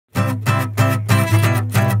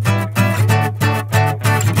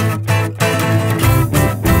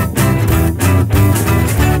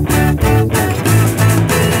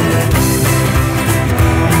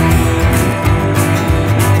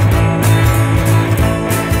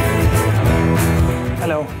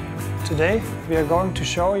Today we are going to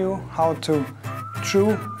show you how to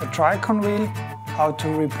drew a TRICON wheel, how to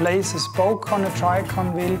replace a spoke on a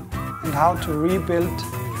TRICON wheel and how to rebuild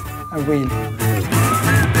a wheel.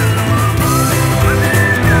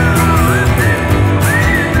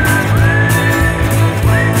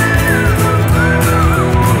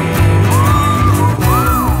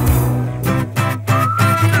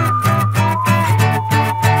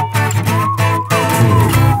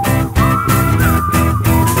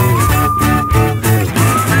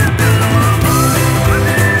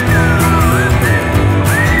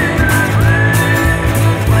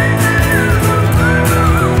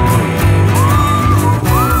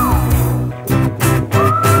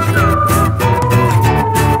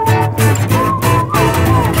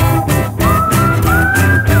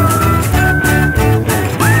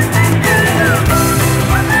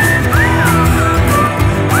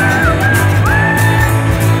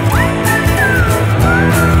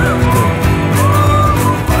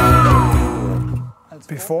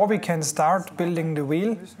 Before we can start building the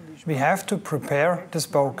wheel, we have to prepare the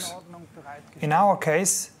spokes. In our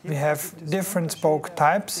case, we have different spoke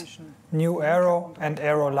types, new arrow and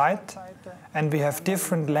arrow light, and we have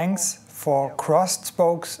different lengths for crossed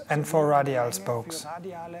spokes and for radial spokes.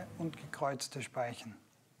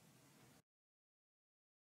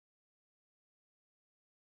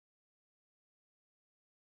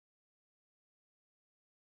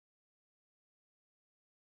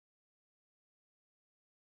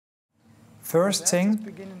 First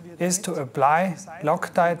thing is to apply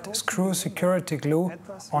Loctite screw security glue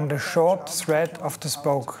on the short thread of the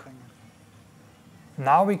spoke.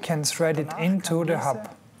 Now we can thread it into the hub.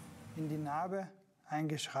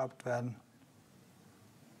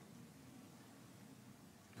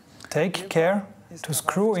 Take care to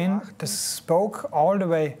screw in the spoke all the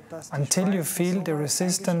way until you feel the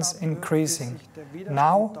resistance increasing.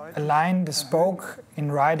 Now align the spoke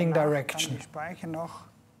in riding direction.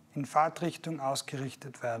 In Fahrtrichtung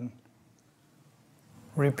ausgerichtet werden.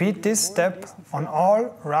 Repeat this step on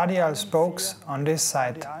all radial spokes on this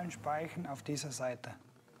side.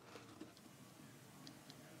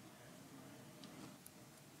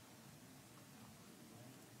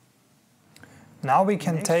 Now we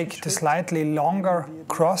can take the slightly longer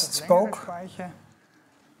crossed spoke,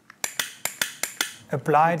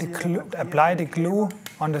 apply the glue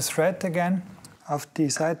on the thread again, auf die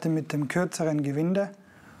Seite mit dem kürzeren Gewinde,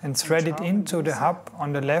 and thread it into the hub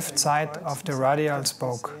on the left side of the radial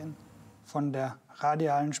spoke.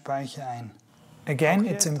 Again,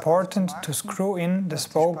 it's important to screw in the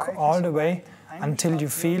spoke all the way until you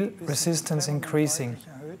feel resistance increasing.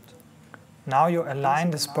 Now you align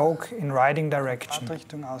the spoke in riding direction.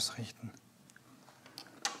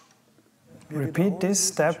 Repeat this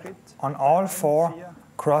step on all 4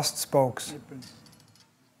 crossed spokes.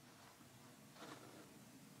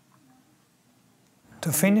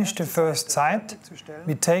 To finish the first side,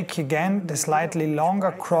 we take again the slightly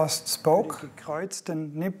longer crossed spoke,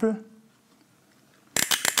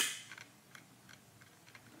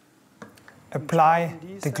 apply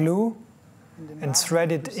the glue and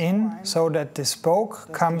thread it in so that the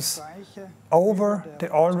spoke comes over the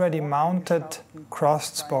already mounted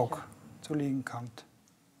crossed spoke.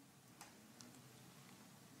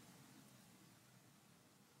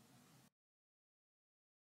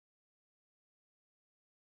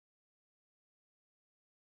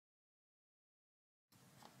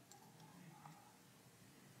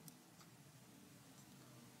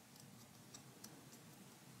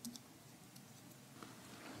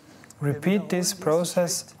 Repeat this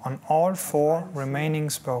process on all 4 remaining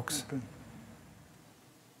spokes.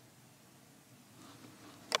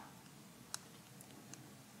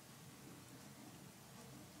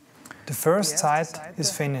 The first side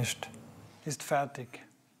is finished.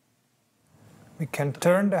 We can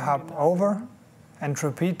turn the hub over and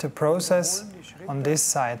repeat the process on this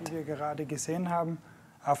side.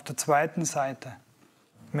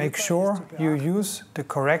 Make sure you use the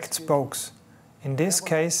correct spokes. In this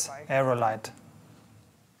case, arrow light.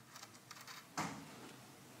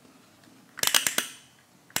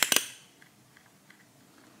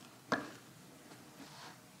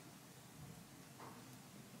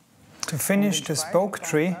 To finish the spoke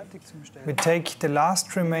tree, we take the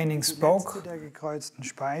last remaining spoke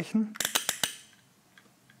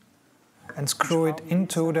and screw it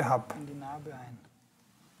into the hub.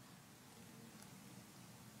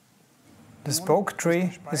 The spoke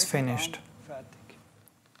tree is finished.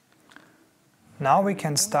 Now we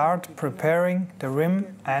can start preparing the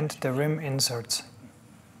rim and the rim inserts.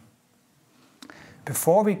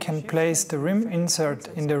 Before we can place the rim insert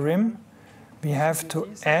in the rim, we have to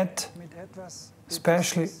add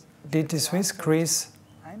special DT Swiss grease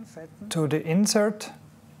to the insert,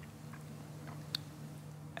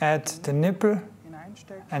 add the nipple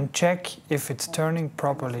and check if it's turning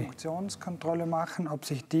properly. Funktionskontrolle machen, ob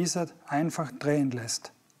sich dieser einfach drehen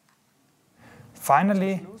lässt.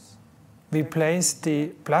 Finally, we place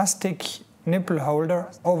the plastic nipple holder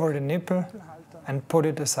over the nipple and put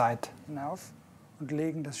it aside. Hinauf und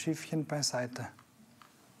legen das Schiffchen beiseite.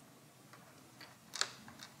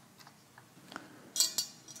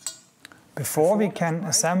 Before we can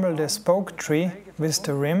assemble the spoke tree with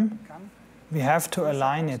the rim, we have to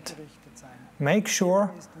align it. Make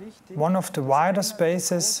sure one of the wider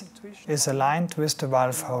spaces is aligned with the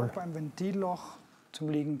valve hole. Beim Ventilloch zum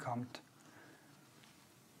Liegen kommt.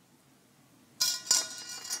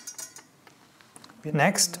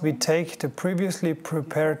 Next, we take the previously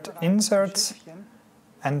prepared inserts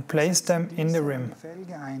and place them in the rim.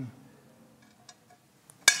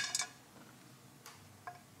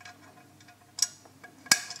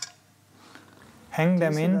 Hang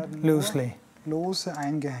them in loosely. Lose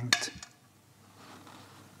eingehängt.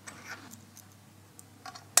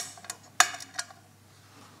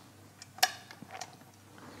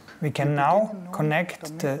 We can now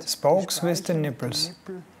connect the spokes with the nipples.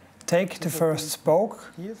 Take the first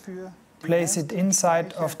spoke, place it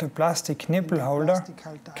inside of the plastic nipple holder,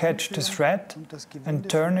 catch the thread and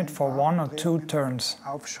turn it for 1 or 2 turns.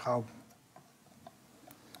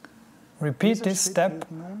 Repeat this step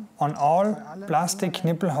on all plastic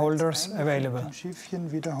nipple holders available.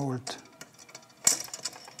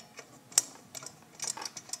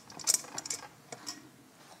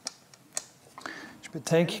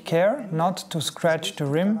 Take care not to scratch the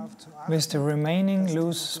rim with the remaining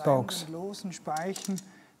loose spokes.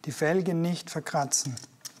 Die Felgen nicht verkratzen.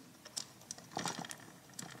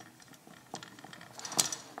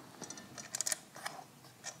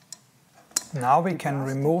 Now we can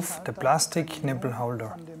remove the plastic nipple holder.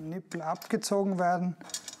 Von dem Nippel abgezogen werden.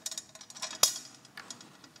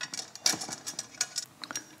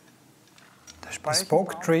 The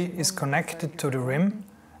spoke tree is connected to the rim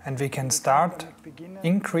and we can start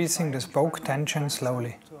increasing the spoke tension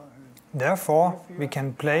slowly. Therefore, we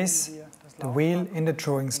can place the wheel in the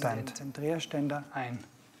drawing stand.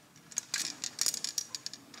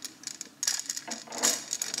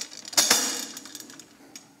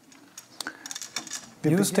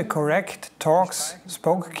 Use the correct Torx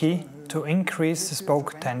spoke key to increase the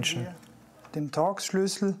spoke tension. Den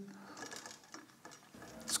Torx-Schlüssel.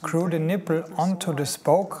 Screw the nipple onto the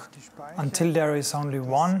spoke until there is only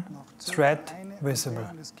one thread visible.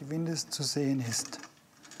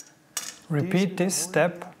 Repeat this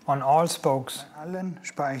step on all spokes.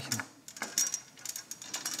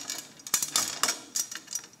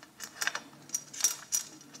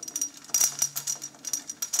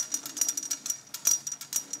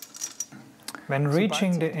 When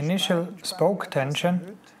reaching the initial spoke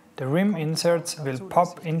tension, the rim inserts will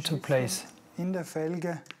pop into place. In der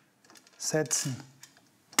Felge setzen.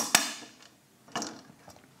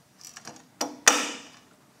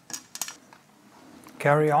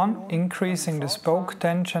 Carry on increasing the spoke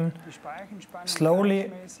tension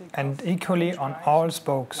slowly and equally on all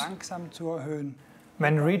spokes.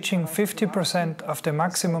 When reaching 50% of the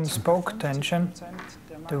maximum spoke tension,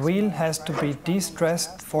 the wheel has to be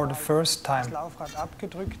de-stressed for the first time.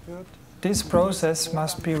 This process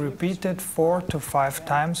must be repeated 4 to 5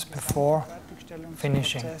 times before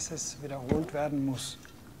finishing.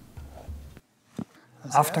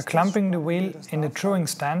 After clamping the wheel in the drawing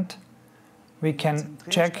stand, we can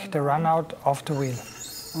check the runout of the wheel.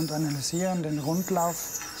 Und analysieren den Rundlauf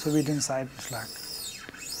sowie den Seitenschlag.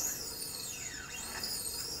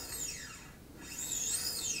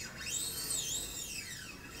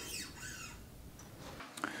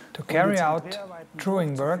 To carry out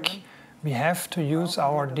drawing work, we have to use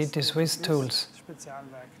our DT Swiss tools.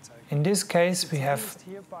 In this case, we have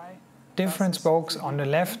different spokes on the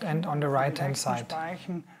left and on the right hand side.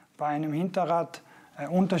 Bei einem Hinterrad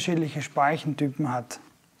unterschiedliche Speichentypen hat.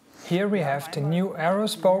 Here we have the new arrow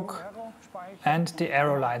spoke and the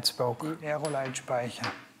Aerolite spoke.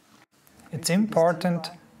 It's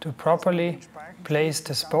important to properly place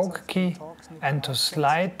the spoke key and to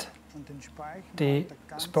slide the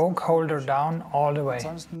spoke holder down all the way.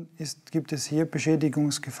 Ansonsten gibt es hier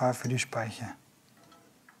Beschädigungsgefahr für die Speiche.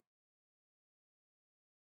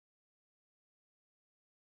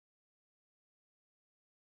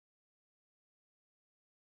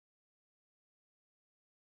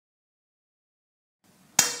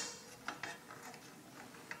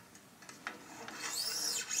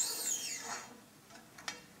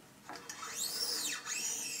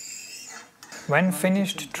 When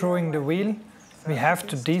finished drawing the wheel, we have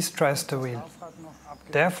to de-stress the wheel.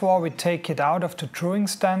 Therefore, we take it out of the drawing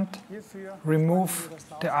stand, remove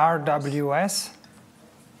the RWS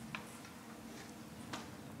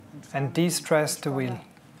and de-stress the wheel.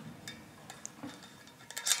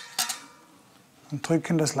 Und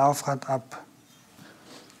drücken das Laufrad ab.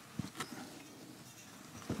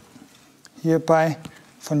 Hierbei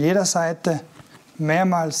von jeder Seite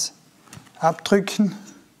mehrmals abdrücken.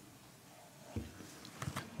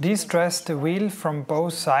 De-stress the wheel from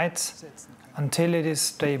both sides until it is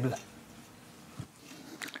stable.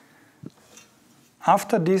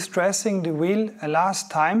 After de-stressing the wheel a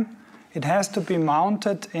last time, it has to be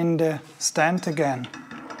mounted in the stand again.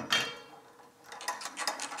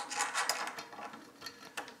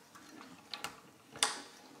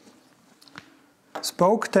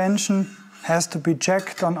 Spoke tension has to be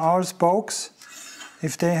checked on all spokes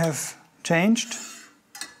if they have changed.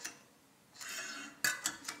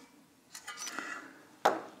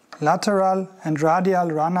 Lateral and radial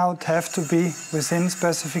runout have to be within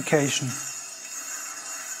specification.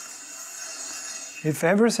 If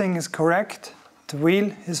everything is correct, the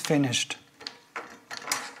wheel is finished.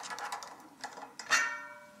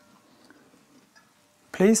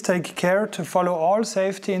 Please take care to follow all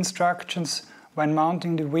safety instructions when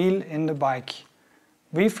mounting the wheel in the bike.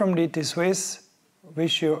 We from DT Swiss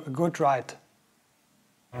wish you a good ride.